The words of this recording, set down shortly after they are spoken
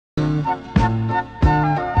I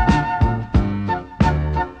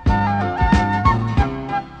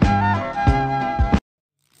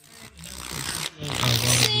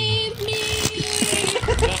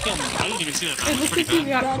didn't even see that. That was pretty You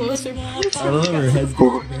got closer. I love her head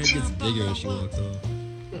gets bigger as she walks off.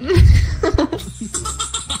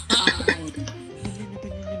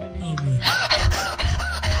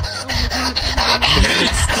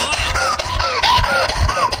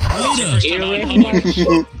 Are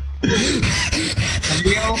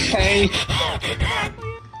you okay?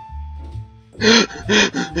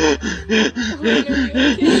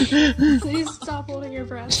 Please stop holding your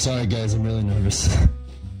breath. Sorry guys, I'm really nervous.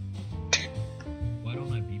 Why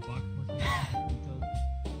don't I beatbox?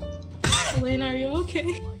 Elena, are you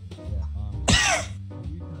okay?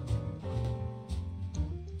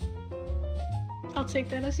 I'll take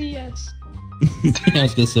that as a yes. I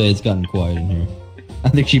was gonna say it's gotten quiet in here. I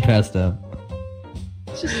think she passed out.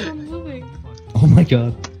 It's just not moving. Oh my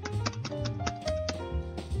god.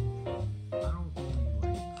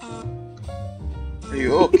 Are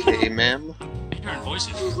you okay, ma'am? Ignorant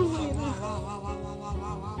voices.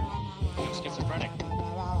 Schizophrenic.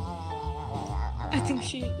 I think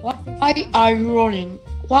she. Why are you running?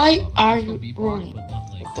 Why are you running?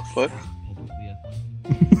 What the fuck?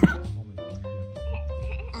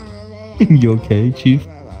 You okay, Chief?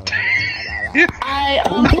 I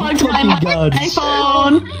unplugged my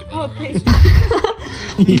iPhone. Oh, thank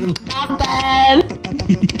Not bad.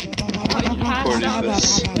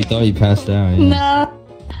 You thought you passed out, yeah.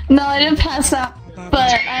 No, I didn't pass out.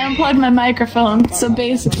 But I unplugged my microphone, so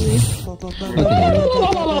basically.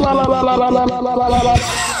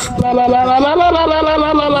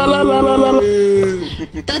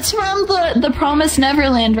 That's from the Promised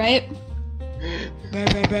Neverland, right? I'll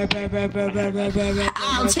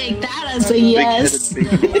take that as a yes. Is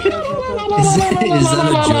that a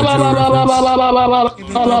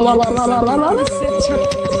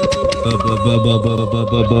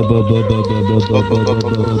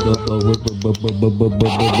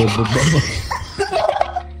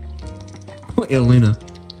Wait, Elena,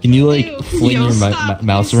 can you like fling your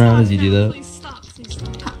mouse around as you do that? Please stop. Please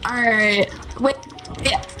stop. Alright. Wait.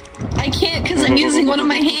 Yeah. I can't because I'm using one of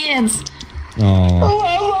my hands. Oh.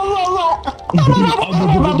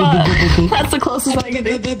 That's the closest I can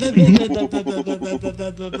do.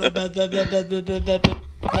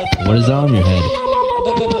 What is that on your head?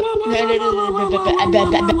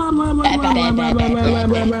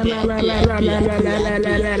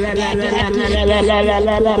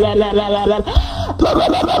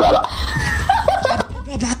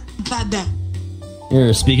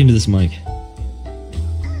 Here, speaking to this mic.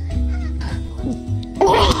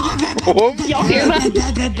 Y'all hear that?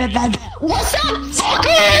 What's up,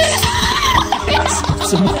 fuckers?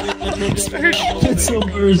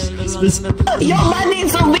 Yo, my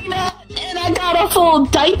name's Alina, and I got a full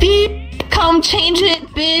diaper. Come change it,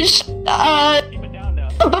 bitch.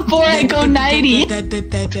 Before I go 90.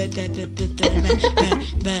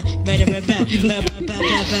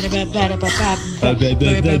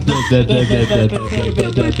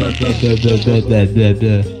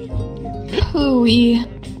 Hooey.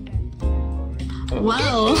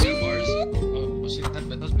 Well.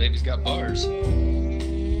 Those babies got bars.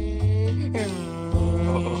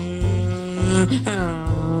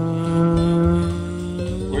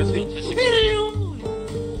 Where's he?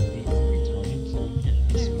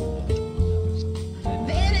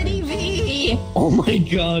 Vanity V. Oh my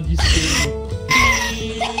god, you scared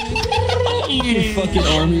me. Your fucking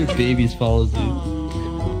army of babies follows you.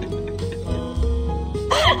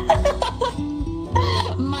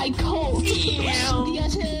 My cult.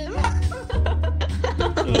 Get him.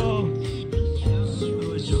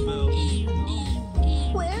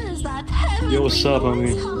 Where is that heavenly Yo, what's up, voice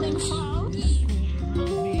homie? coming from?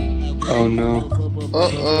 Oh no.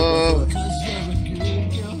 Uh-oh.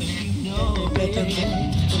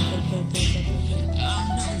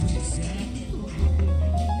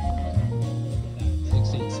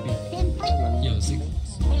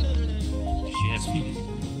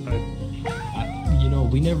 You know,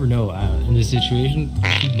 we never know. In this situation,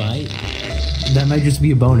 he might. That might just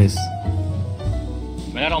be a bonus.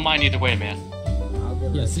 Man, I don't mind either way, man.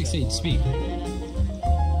 Yeah, 6'8", speak.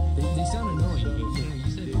 They sound annoying, but you know,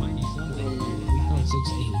 you said find you something. We found 6'8".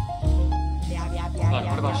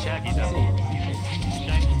 What about Shaggy, though?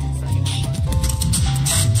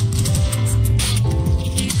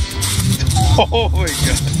 Oh my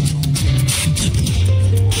god.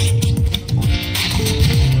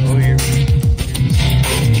 Oh, you're...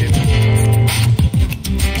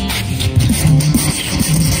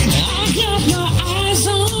 I got my eyes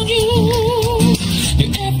on you.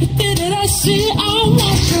 You're everything that see, I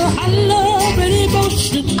want you. I love an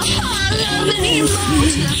emotion. I love an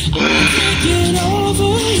emotion. Taking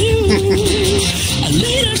over you. A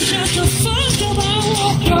little shot to fuck about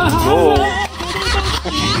what your heart.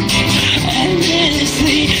 And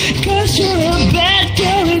honestly, cause you're a bad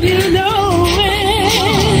girl and you know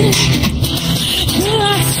it.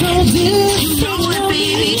 Not so different,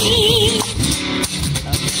 baby.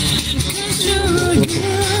 Cause you're a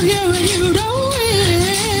girl and you know it.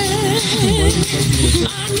 I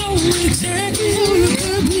know exactly who you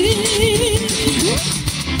could be.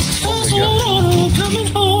 Just hold on, I'm coming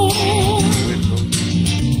home.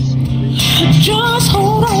 Just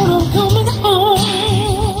hold on, I'm coming home.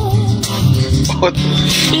 What the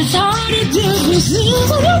It's hard to do this.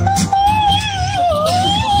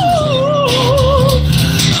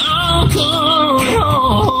 I'm coming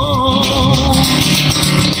home.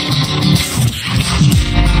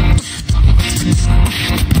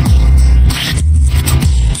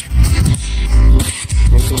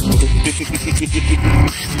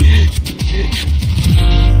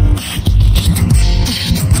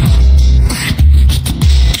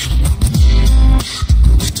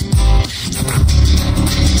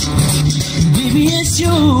 Baby, it's you.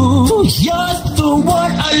 You're the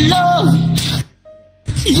one I love.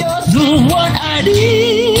 You're the one I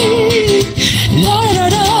need. La da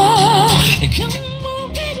da. Come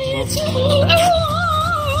on, baby, it's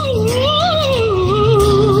you.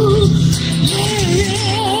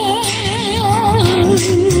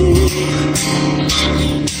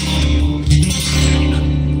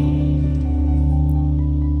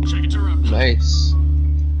 Check it around. nice.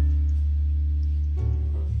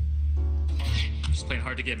 Just playing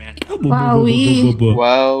hard to get, man. Wowee.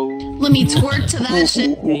 Wow. Let me twerk to that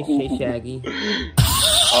shit. Hey, Shaggy.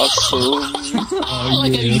 Awesome. Oh,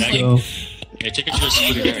 yeah, let's go. Yeah, take it to a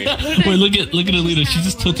secluded area. Wait, look at Alita. She's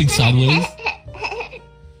just tilting sideways.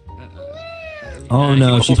 Oh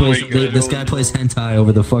no, she Oh my plays. God. This guy plays hentai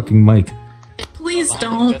over the fucking mic. Please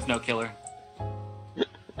don't. Death Note killer.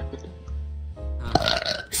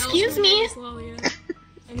 Excuse me.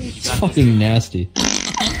 It's fucking nasty.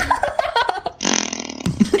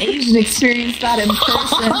 Asian experience that in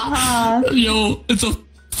person, huh? Yo, it's a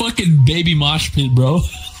fucking baby mosh pit, bro.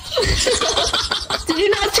 Did you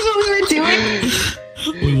not see what we were doing?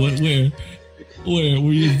 Wait, what? Where? What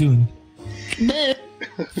are you guys doing? This.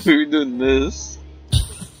 We're doing this.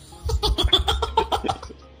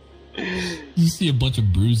 You see a bunch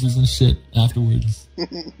of bruises and shit afterwards.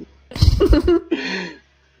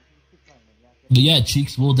 But yeah,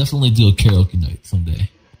 Cheeks, we'll definitely do a karaoke night someday.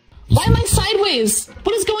 Why am I sideways?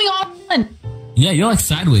 What is going on? Yeah, you're like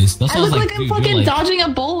sideways. That's I what look like dude, I'm you're fucking like- dodging a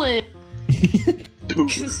bullet.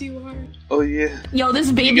 Because you are. Oh yeah. Yo,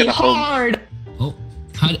 this baby get a hug. hard. Oh,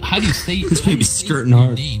 how do you say This how do you baby's say skirting your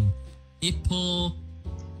hard. Name? Ipple,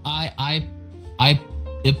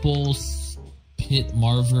 Ipple, Pit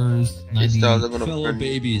Marvers, These 90. stars are gonna Fellow burn.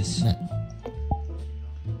 babies,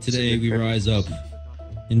 today we rise up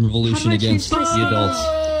in revolution How much against is this? the adults.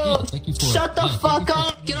 Yeah, thank you for Shut the fuck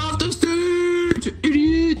up. Get off the stage,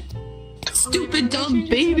 idiot. Stupid dumb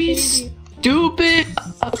baby. Stupid.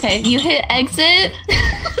 Okay, you hit exit.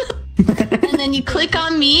 And then you click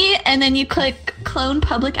on me, and then you click clone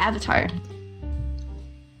public avatar.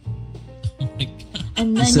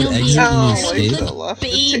 And then said you'll be exit and you in escape? the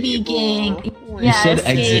baby gang. You said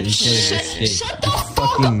exit escape. instead of escape. Shut the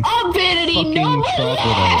fuck Fucking- up, Vanity. fucking No one troglodyte.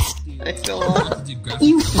 asked. I fell off.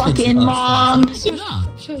 You fucking mom. Yeah.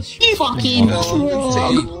 You fucking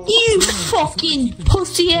frog. You fucking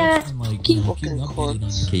pussy ass. Fucking cunt.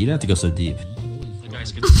 Okay, you don't have to go so deep. The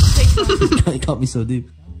guys could You caught me so deep.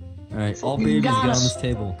 All right, all babies get on this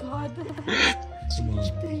table. God, Come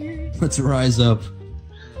on. Let's rise up.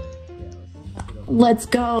 Let's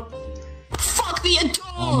go. Fuck the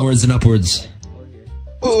adult. Onwards and upwards.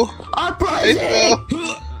 Oh, I Uprising. fell.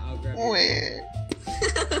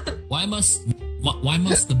 Why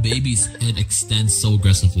must the baby's head extend so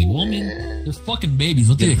aggressively? Well, I mean, they're fucking babies.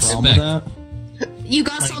 What do you Problem with expect? that? You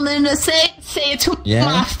got something to say? Say it to Yeah.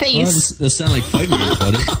 my Oh, face. this sound like fighting words,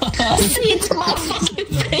 buddy. Say it to my fucking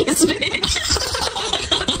face, bitch.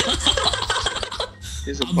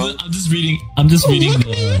 Here's a bug. I'm just reading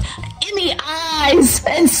the. In the eyes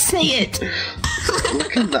and say it.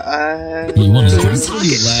 Look in the eye. You want to? What do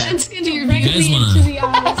you laugh? That's into your guys directly wanna- into the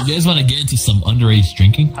eyes. You guys want to get into some underage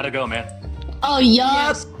drinking? How'd it go, man? Oh,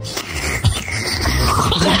 yup. You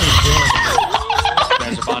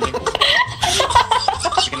guys are bonding.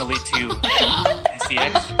 It's gonna lead to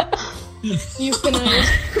SCX. Euthanize.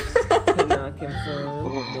 Cannot confirm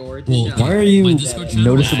nor Well, deny. Why are you My Discord channel-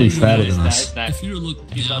 noticeably Nice, fatter Nice, than nice, us? nice. If you were to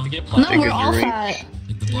look He's about to down, get No, plugged. Take we're a all drink. fat.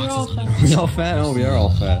 like the We're all fat. We all fat? Oh, we are all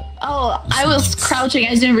fat. Oh, I was crouching.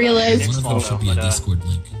 I didn't realize. One of them should be a Discord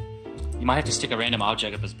link. You might have to stick a random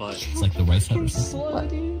object up his butt. It's like the right side or I'm something. slow,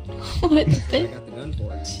 dude. What? I got the gun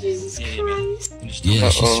for it. Jesus Yeah, man. Christ. And just Yeah,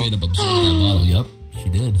 she straight up absorbed that bottle. Yup, she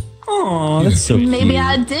did. Aw, that's so cute. Maybe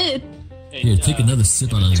I did. Hey, Here, take another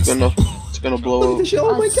sip out of this. It's gonna blow up.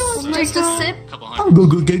 Oh my god. Just a sip. couple Oh, hundred. go,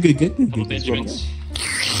 go, go, go, go, Couple go. Benjamins.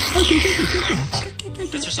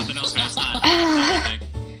 That's for something else, man. It's not.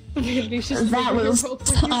 That was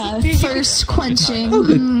first quenching. Oh,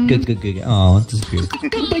 good, good, good, good. Oh, this is good.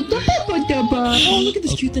 Oh, look at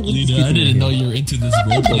this cute thing. Lena, I didn't know you were into this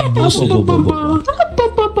roleplaying bullshit.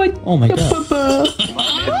 Oh my god.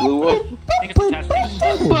 It blew up. I think it's attached.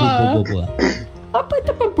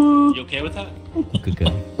 You okay with that? Good,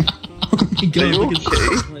 good. Are you okay?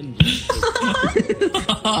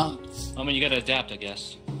 I mean, you gotta adapt, I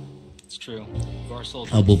guess. It's true. For our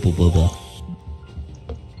soldiers. Oh, blah, blah, blah, blah.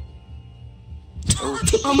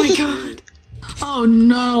 Oh my god. Oh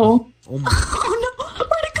no. Oh my. Oh no.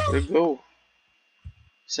 Where'd it go? Where'd it go?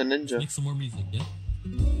 It's a ninja. Make some more music, yeah?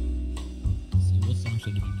 Let's see, what song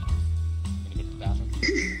should I do next? Gonna get to the bathroom.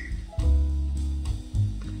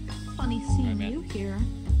 Funny seeing Alright, man. you here.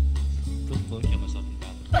 Kill myself in the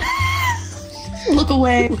bathroom. Look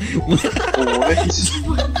away. What?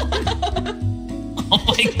 Oh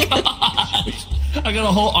my gosh! I got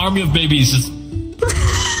a whole army of babies just...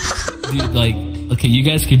 Dude, like, okay, you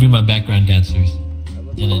guys could be my background dancers.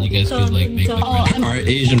 And then you guys could, like, make background. Alright,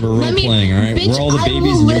 Asian, we're Let me- role-playing, alright? Bitch, We're all the I babies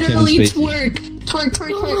will and you're Kevin literally Spacey. twerk. Twerk,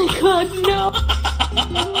 twerk, twerk. Oh my god,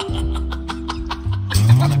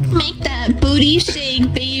 no. Make that booty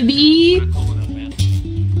shake, baby. Cool enough, man.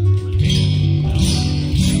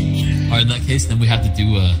 Alright, in that case, then we have to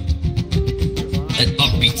do an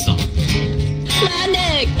upbeat song. My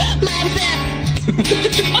neck, my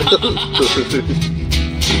back.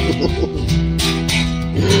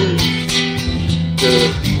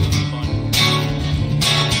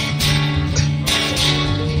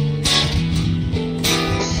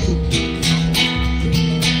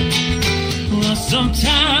 Well,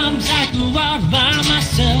 sometimes I go out by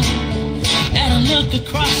myself and I look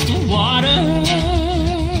across the water.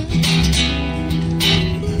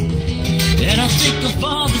 And I think of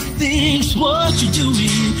all the things what you're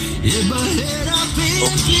doing. In my head I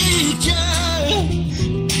picture.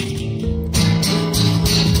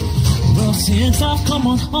 Well, since I've come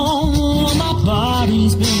on home, my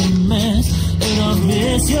body's been a mess. And I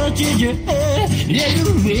miss your ginger hair and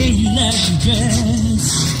the way you like to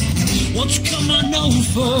dress. Won't you come on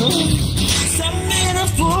over? Some men are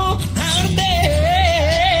full out of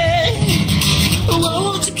bed. Well,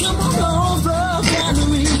 won't you come on over,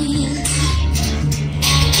 Valerie?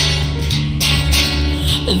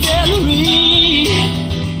 Valerie,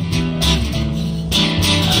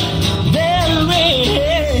 Valerie,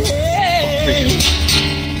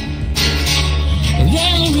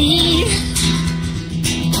 Valerie.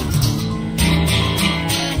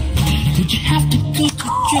 Did you have to go to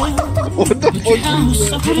jail? What the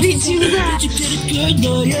fuck? How did he do that? Did you get a good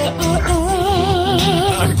lawyer?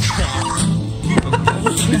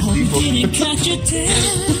 Hope you didn't catch your tail.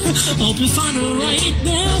 Hope you find a right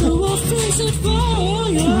man who will fix it for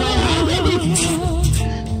you.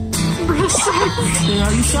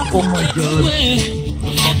 Oh my god.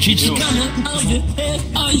 She's gonna out your head.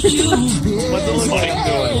 Are you What the fuck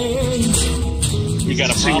You got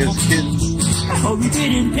a Sing problem? his kids. Hope you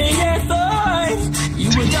didn't pay that fine. You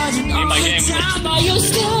were dodging all my the game. time, but you're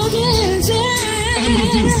still dancing.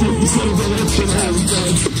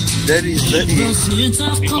 Daddy's Daddy. Since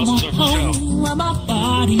I've come on home, my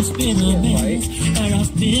body's been a mess, and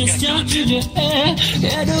I've missed your ginger hair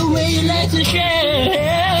and the way you like to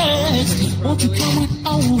dress. Won't you come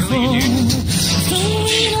on over? Don't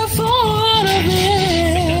need a part of it.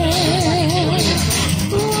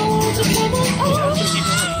 Won't you come on over?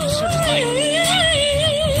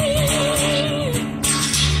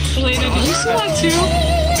 Elena, did you see that too?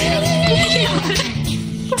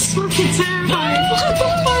 That's fucking terrifying. What the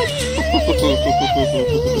fuck?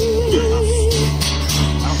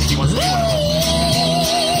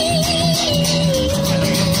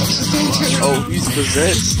 Oh, he's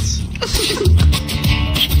possessed.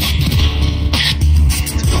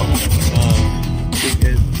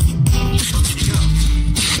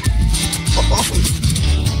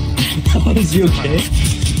 Oh, is he okay?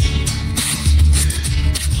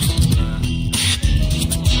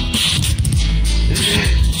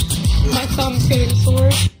 My thumb's getting sore.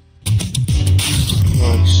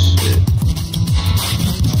 Oh shit.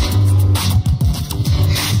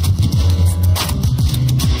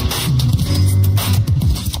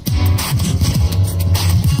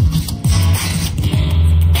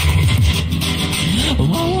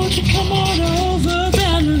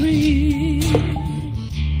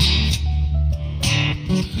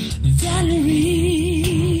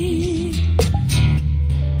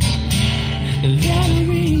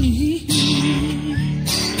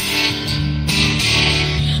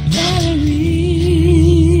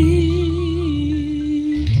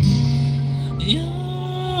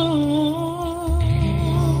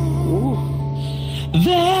 Is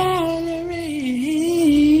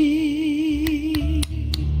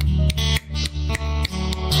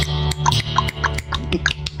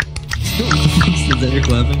that your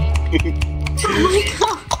clapping? Oh my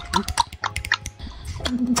god.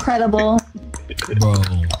 Incredible. Bro.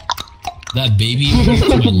 That baby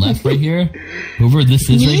to my left right here, whoever this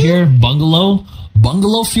is right here, Bungalow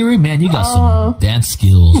Fury, man, you got some dance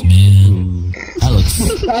skills, man. That looks.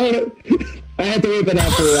 I have to whip it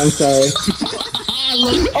out for you. I'm sorry.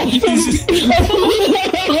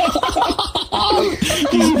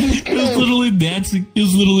 He was literally dancing. He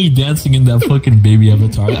was literally dancing in that fucking baby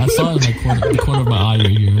avatar. I saw it in the corner of my eye right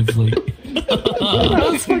here. It's like. That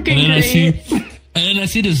was fucking and then great. And then I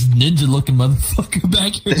see this ninja-looking motherfucker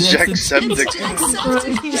back here. He's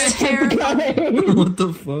terrifying. What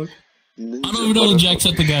the fuck? I don't even know who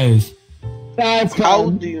Jacksepticeye is. That's How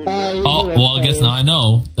do you know? Oh, well, I guess now I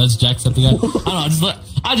know. That's Jacksepticeye. I don't know.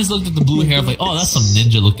 I just looked at the blue hair. I'm like, oh, that's some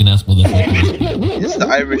ninja-looking ass motherfucker. It's the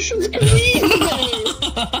Irish.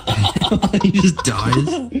 He just dies.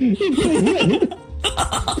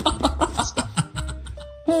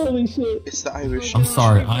 Holy shit. It's the Irish. I'm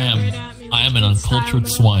sorry. I am an uncultured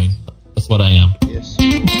swine. That's what I am. Yes.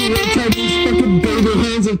 These fucking baby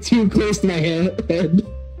hands are too close to my head.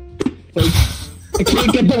 Like, I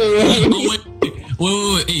can't get them away.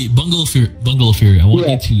 Oh, wait. Hey, Bungalow Fury. I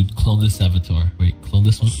want you to clone this avatar. Wait, clone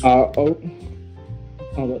this one. Oh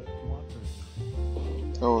no.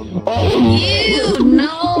 Oh no. Ew,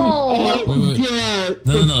 no. Wait.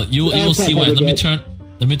 No. You will see what. Let me turn.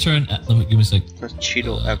 Let me give me a sec. That's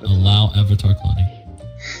Cheeto avatar. Allow avatar cloning.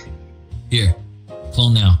 Here,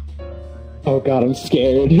 clone now. Oh god, I'm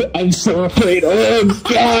scared. I'm so afraid. Oh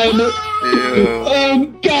god. Ew. Oh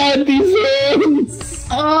god, these hands.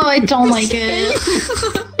 Oh, I don't like it.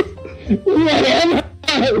 What am I?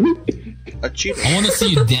 A Cheeto. I want to see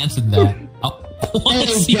you dance in that. I want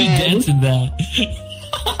to see you dance in that.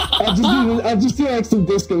 I'll just do like some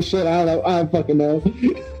disco shit. I don't fucking know.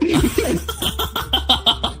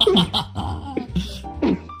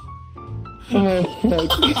 Oh fuck.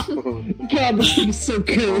 God, this thing is so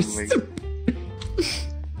cursed.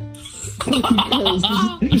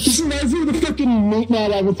 This reminds me of the fucking Meat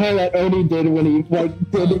Man avatar that Oni did when he like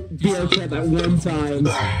did VRChat that one time.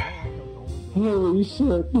 Holy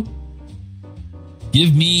shit.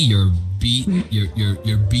 Give me your beat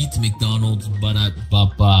McDonald's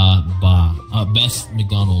best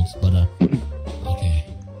McDonald's okay.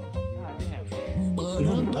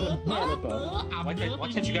 Why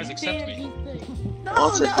can't you guys accept me?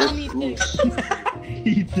 What's a dead goose?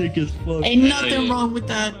 He thick as fuck. Ain't nothing wrong with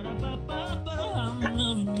that.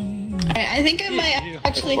 I think I might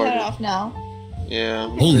actually head off now. Yeah.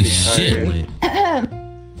 Holy shit.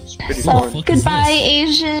 It's pretty So, boring. goodbye,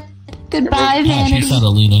 Asian. Goodbye, Peace Vanity. out,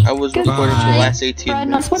 Alina. I was recording for the last 18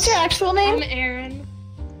 minutes. What's your actual name? I'm Aaron.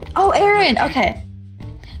 Oh, Aaron. Okay.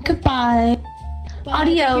 Goodbye.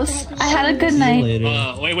 Adios. I had a good night. Wait.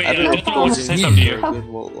 I don't know Death Note wants to say something to you.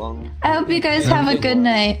 I hope you guys have a good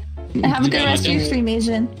night. And have a good rest of your stream,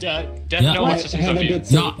 Asian. Death Note wants to say something to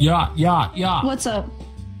you. Yeah. What's up?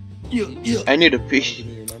 I need a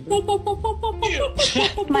pee.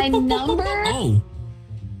 My number? Oh.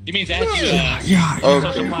 You mean that? Okay.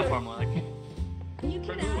 Social platform like.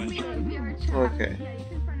 Okay.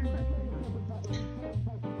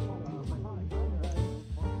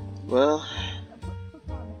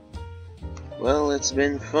 Well, it's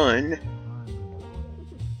been fun,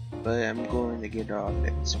 but I'm going to get off.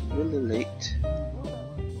 It's really late,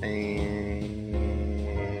 and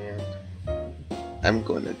I'm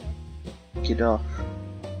going to get off.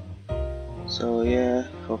 So yeah,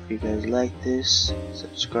 hope you guys like this.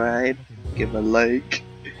 Subscribe, give a like,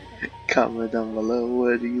 comment down below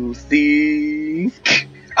what do you think.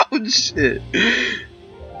 Oh shit.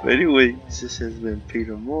 But anyways, this has been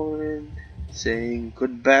Peter Morin saying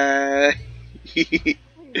goodbye.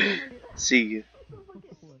 See you.